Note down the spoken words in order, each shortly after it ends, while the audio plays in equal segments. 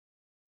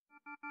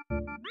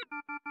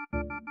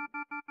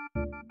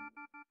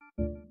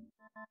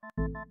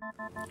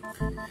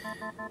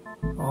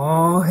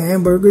Oh,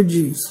 hamburger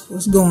juice.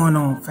 What's going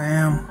on,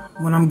 fam?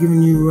 What I'm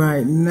giving you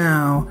right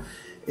now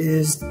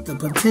is the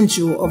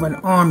potential of an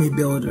army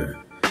builder.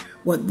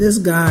 What this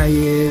guy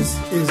is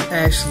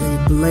actually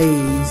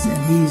Blaze,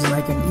 and he's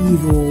like an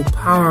evil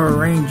Power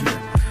Ranger.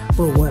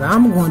 But what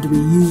I'm going to be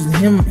using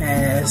him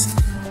as,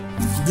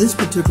 this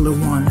particular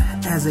one,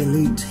 as a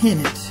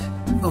lieutenant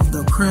of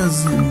the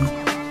Crimson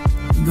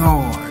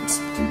Guards.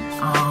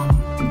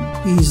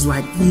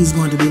 He's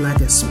going to be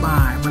like a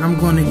spy, but I'm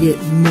going to get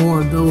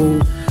more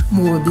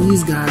of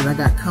these guys I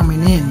got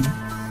coming in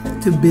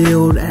to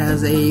build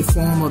as a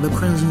form of the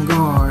Crimson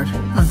Guard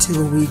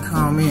until we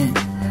come in.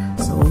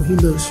 So he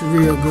looks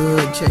real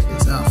good. Check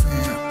this out,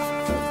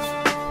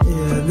 fam.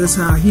 Yeah, this is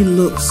how he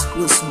looks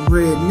with some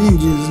red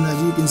ninjas, and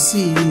as you can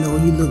see, you know,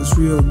 he looks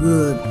real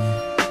good.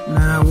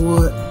 Now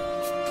what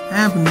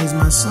happened is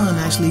my son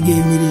actually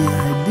gave me the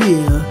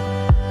idea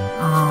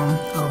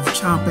of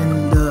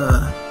chopping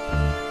the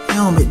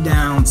helmet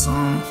down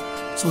some,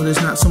 so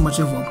there's not so much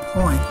of a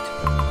point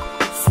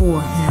for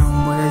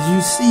him. But as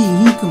you see,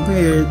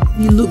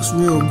 he looks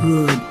real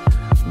good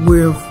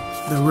with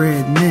the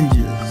red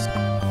ninjas.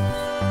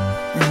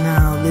 And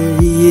now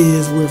there he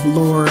is with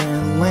Laura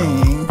and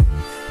Lang,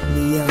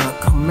 the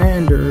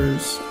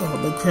commanders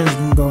of the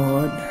Crimson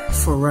Guard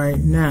for right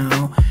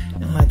now.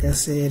 And like I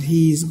said,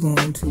 he's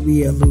going to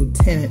be a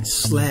lieutenant /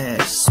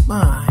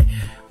 spy.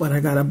 But I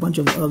got a bunch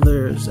of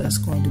others that's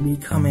going to be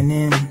coming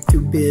in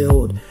to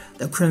build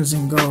the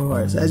Crimson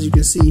Guards. As you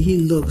can see, he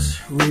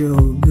looks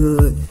real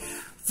good.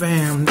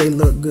 Fam, they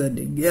look good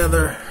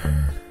together.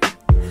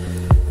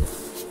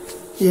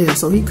 Yeah,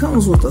 so he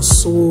comes with a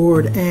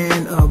sword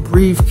and a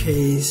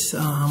briefcase.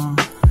 I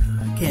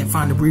can't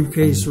find the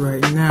briefcase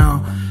right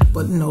now,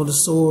 but you know, the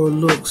sword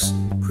looks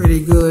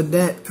pretty good.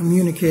 That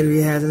communicator he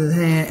has in his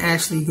hand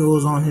actually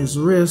goes on his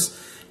wrist.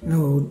 You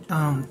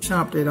know,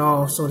 chopped it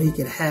off so he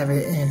could have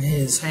it in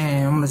his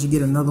hand. I'm gonna let you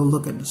get another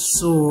look at the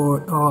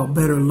sword, or a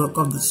better look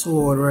of the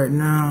sword right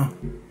now.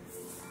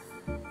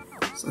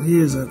 So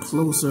here's a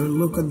closer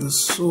look at the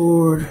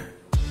sword.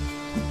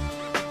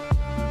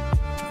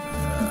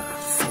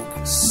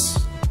 Focus.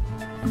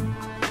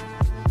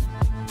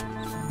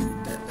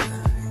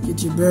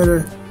 Get you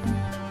better.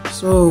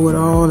 So with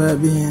all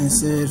that being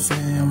said,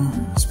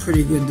 fam, it's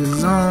pretty good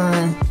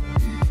design.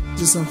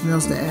 Just something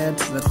else to add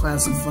to the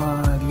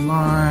classified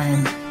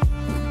line.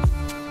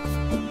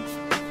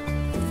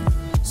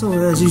 So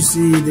as you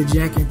see, the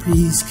jacket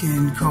piece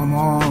can come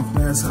off.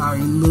 That's how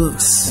he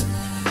looks.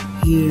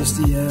 Here's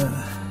the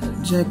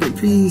jacket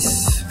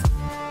piece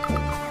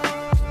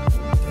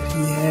that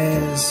he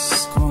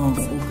has. Come on,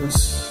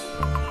 focus.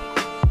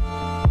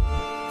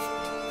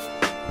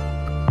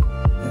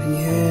 That he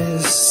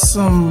has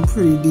some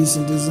pretty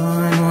decent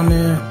design on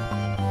there.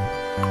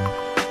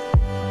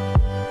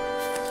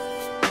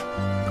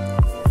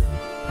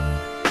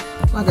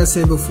 Like I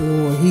said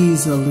before,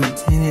 he's a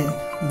lieutenant.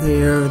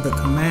 They're the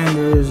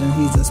commanders, and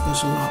he's a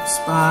special ops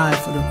spy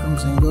for the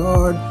Crimson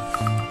Guard.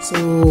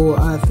 So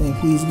I think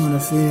he's gonna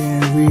fit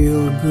in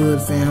real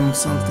good, fam.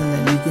 Something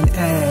that you can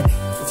add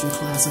if you're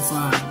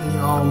classified. They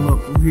all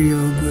look real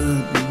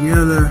good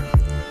together.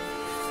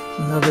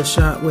 Another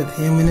shot with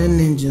him and the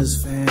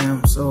ninjas,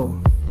 fam.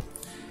 So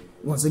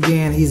once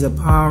again, he's a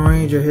Power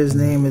Ranger. His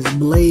name is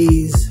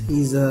Blaze.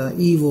 He's a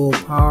evil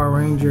Power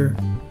Ranger.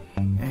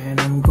 And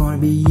I'm going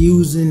to be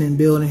using and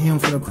building him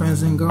for the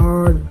Crimson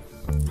Guard.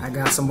 I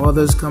got some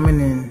others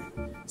coming in.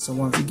 So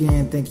once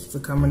again, thank you for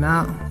coming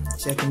out,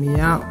 checking me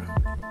out.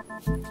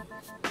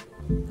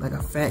 Like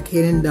a fat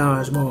kid in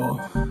dodgeball.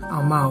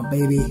 I'm out,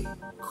 baby.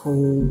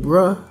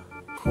 Cobra.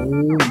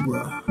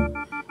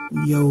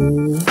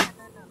 Yo.